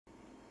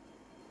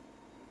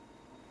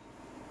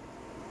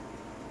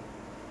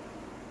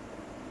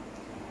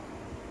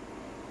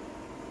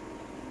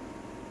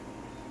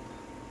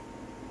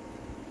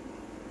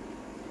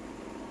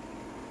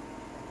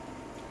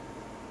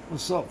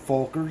What's up,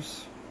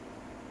 folkers?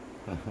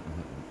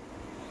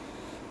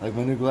 Like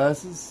my new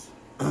glasses?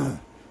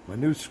 My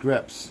new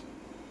scripts.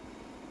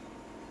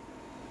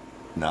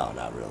 No,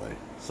 not really.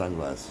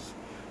 Sunglasses.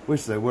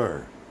 Wish they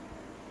were.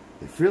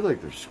 They feel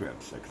like they're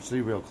scripts. I can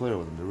see real clear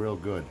with them. They're real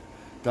good.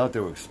 Thought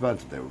they were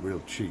expensive. They were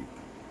real cheap.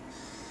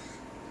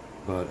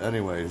 But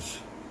anyways,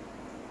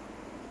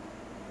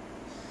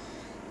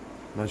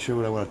 not sure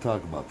what I want to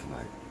talk about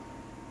tonight.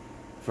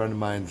 A friend of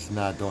mine's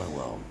not doing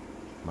well.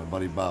 My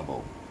buddy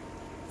Bobo.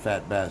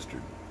 Fat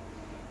bastard,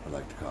 I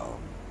like to call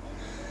him.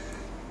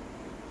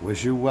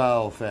 Wish you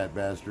well, fat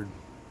bastard.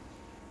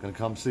 Gonna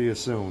come see you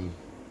soon.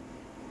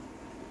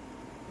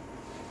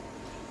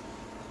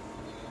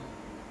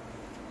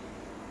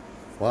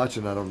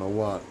 Watching, I don't know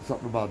what.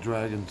 Something about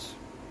dragons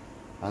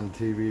on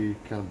TV,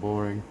 kind of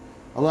boring.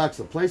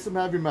 Alexa, play some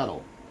heavy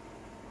metal.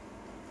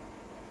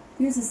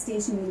 Here's a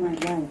station you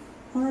might like.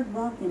 Hard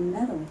rock and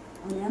metal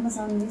on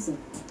Amazon Music.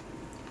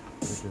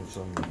 Drinking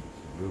some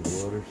good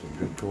water, some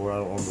good core. I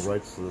don't own the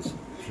rights to this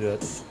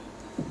shit.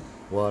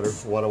 Water.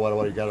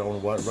 You gotta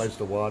own rights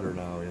to water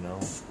now, you know.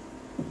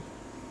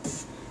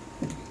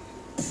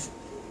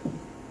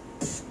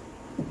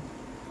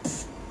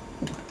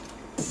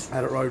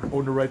 I don't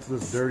own the rights to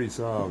this dirty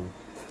song.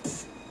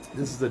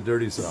 This is a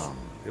dirty song.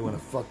 They want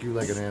to fuck you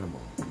like an animal.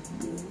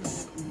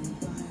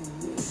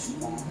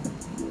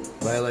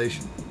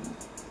 Violation.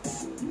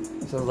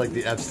 Sounds like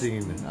the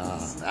Epstein.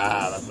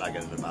 Let's not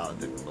get into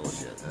politics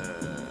bullshit.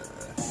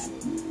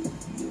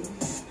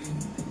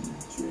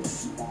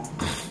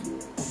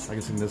 I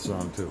can sing this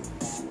song too.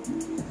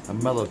 I'm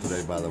mellow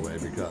today, by the way,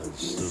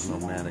 because there's no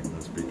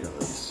manicness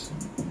because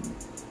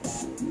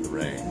the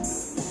rain and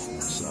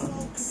the sun.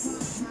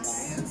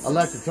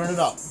 Alexa, turn it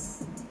up.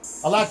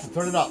 Alexa,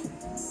 turn it up.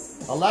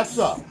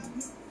 Alexa,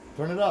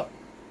 turn it up.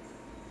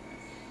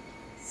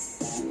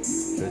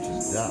 Bitch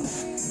is deaf.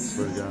 I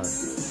swear to God.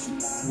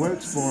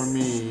 Works for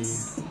me.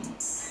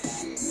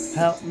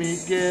 Help me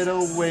get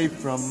away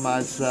from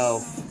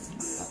myself.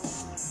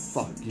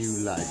 Fuck you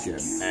like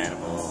an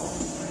animal.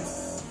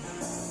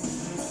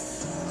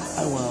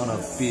 I wanna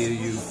feel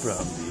you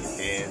from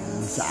the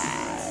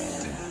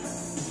inside.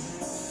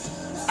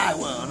 I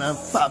wanna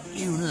fuck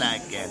you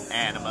like an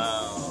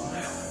animal.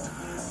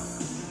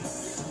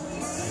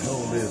 My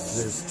whole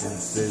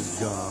existence is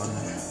gone.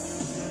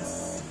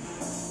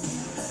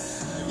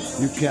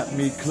 You kept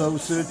me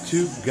closer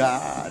to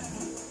God.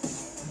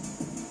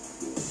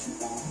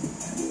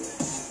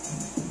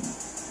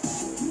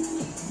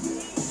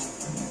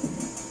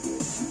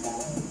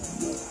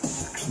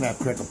 Snap,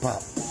 crackle,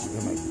 pop. I'm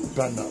gonna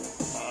bend up.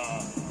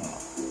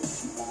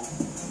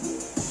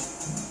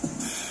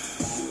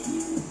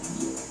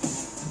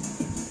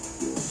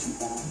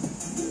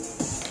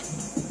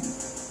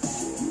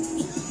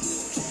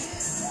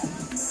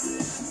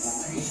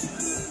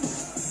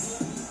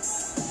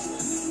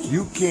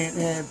 You can't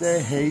have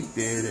the hate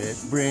that it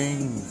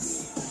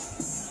brings.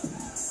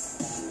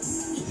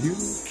 You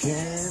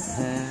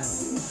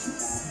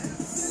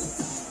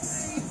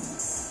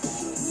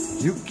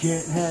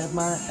can't have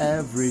my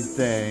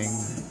everything.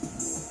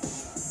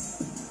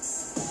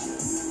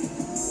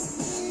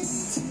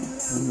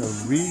 And the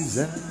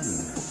reason,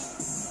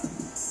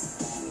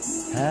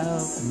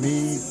 help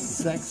me,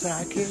 sex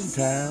I can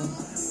tell.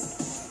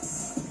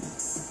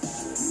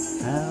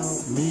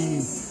 Help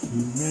me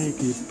make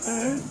it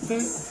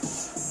perfect.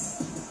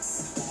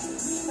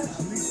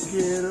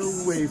 Get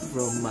away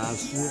from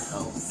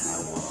myself. I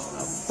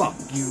wanna fuck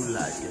you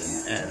like an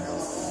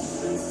animal.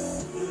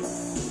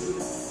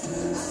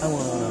 I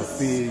wanna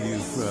feel you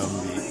from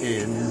the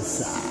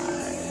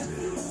inside.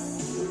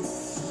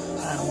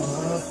 I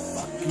wanna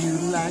fuck you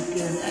like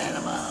an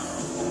animal.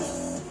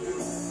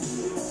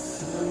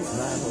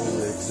 My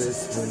whole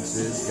existence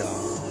is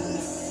gone.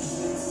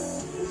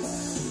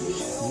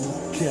 You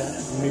kept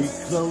me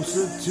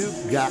closer to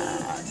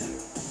God.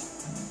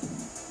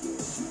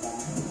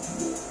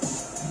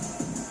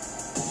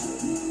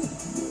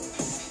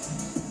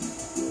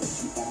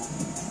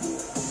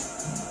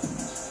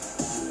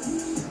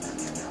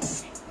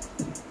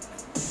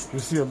 You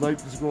see a light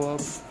just go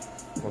up?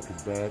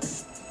 Fucking back.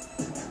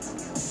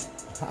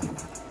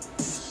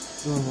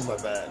 Oh, my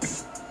back.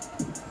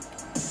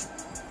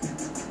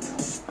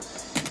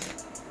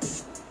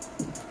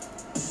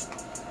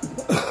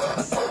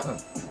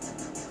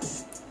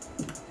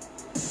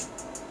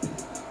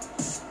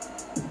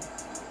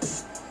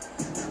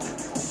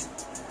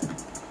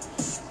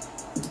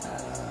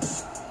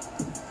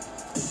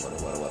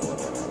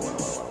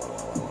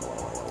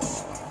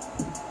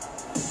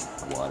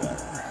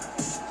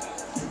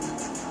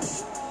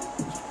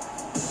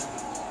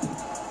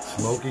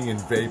 Smoking and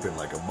vaping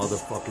like a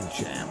motherfucking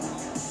champ.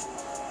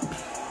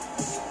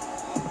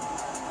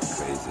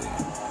 Crazy.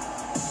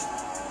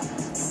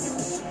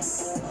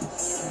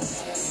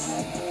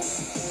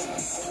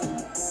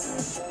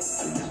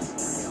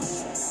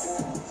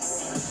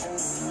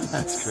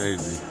 That's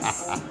crazy.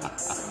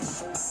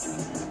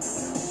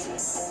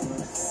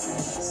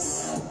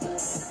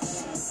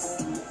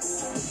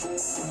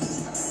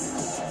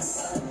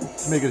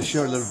 Let's make it a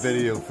short little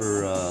video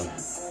for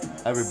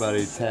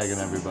Everybody tagging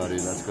everybody.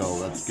 Let's go.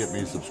 Let's get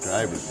me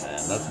subscribers,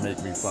 man. Let's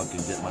make me fucking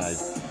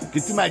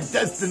get to my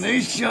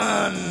destination,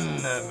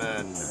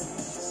 man.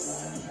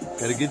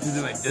 Gotta get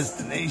to my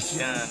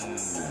destination.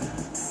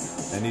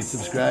 I need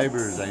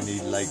subscribers. I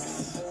need likes.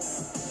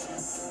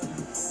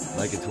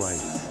 Like it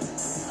twice.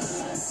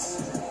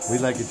 We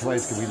like it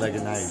twice because we like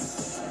it nice.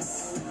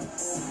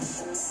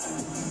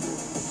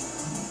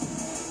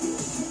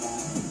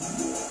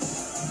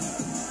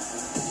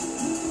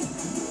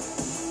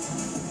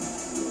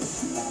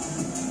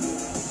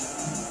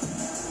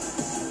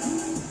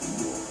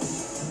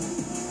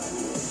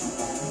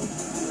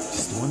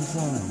 Just one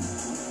song.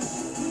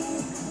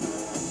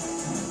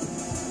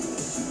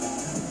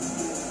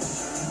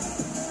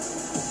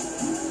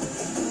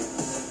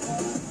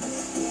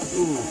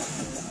 Ooh.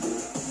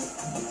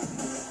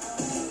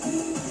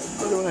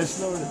 Look when I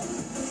snorted.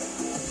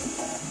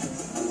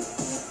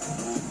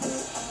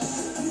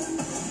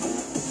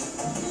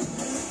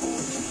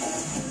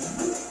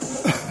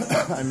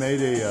 I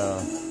made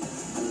a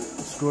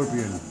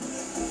scorpion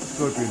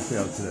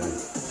tail today.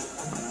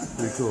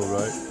 Pretty cool,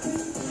 right?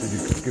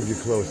 Give you a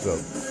close up.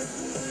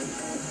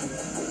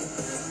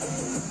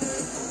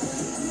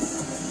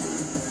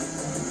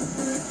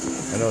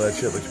 I know that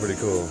shit looks pretty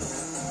cool.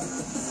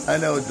 I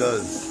know it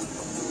does.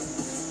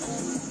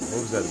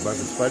 What was that? A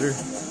fucking spider?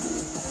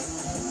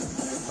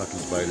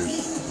 Fucking spiders.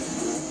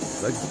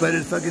 Like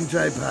spiders, fucking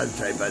tripods.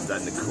 Tripods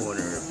on the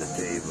corner of the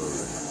table.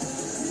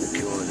 The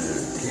corner.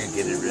 Can't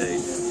get it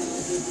right.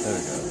 There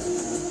we go.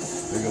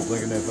 There you go,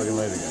 blinking that fucking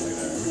light again. Like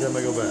that. Every time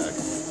I go back.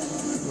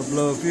 I'm gonna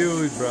blow a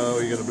fuse, bro.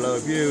 You gotta blow a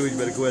fuse. You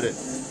better quit it.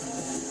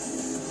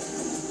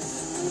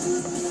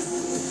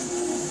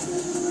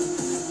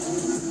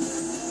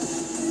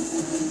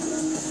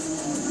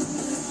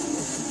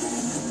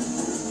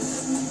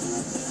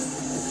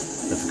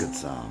 That's a good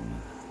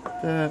song.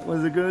 That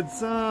was a good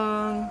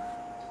song.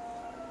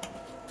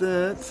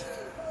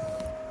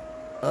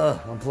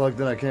 I'm plugged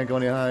in. I can't go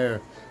any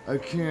higher. I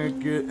can't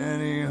get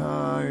any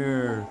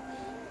higher.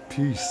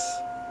 Peace.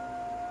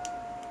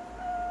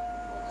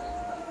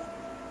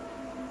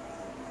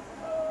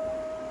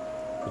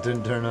 It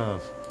didn't turn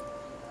off.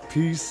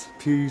 Peace,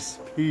 peace,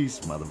 peace,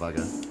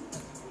 motherfucker.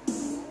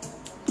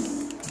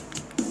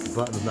 The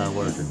button's not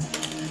working.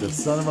 The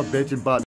son of a bitch and button.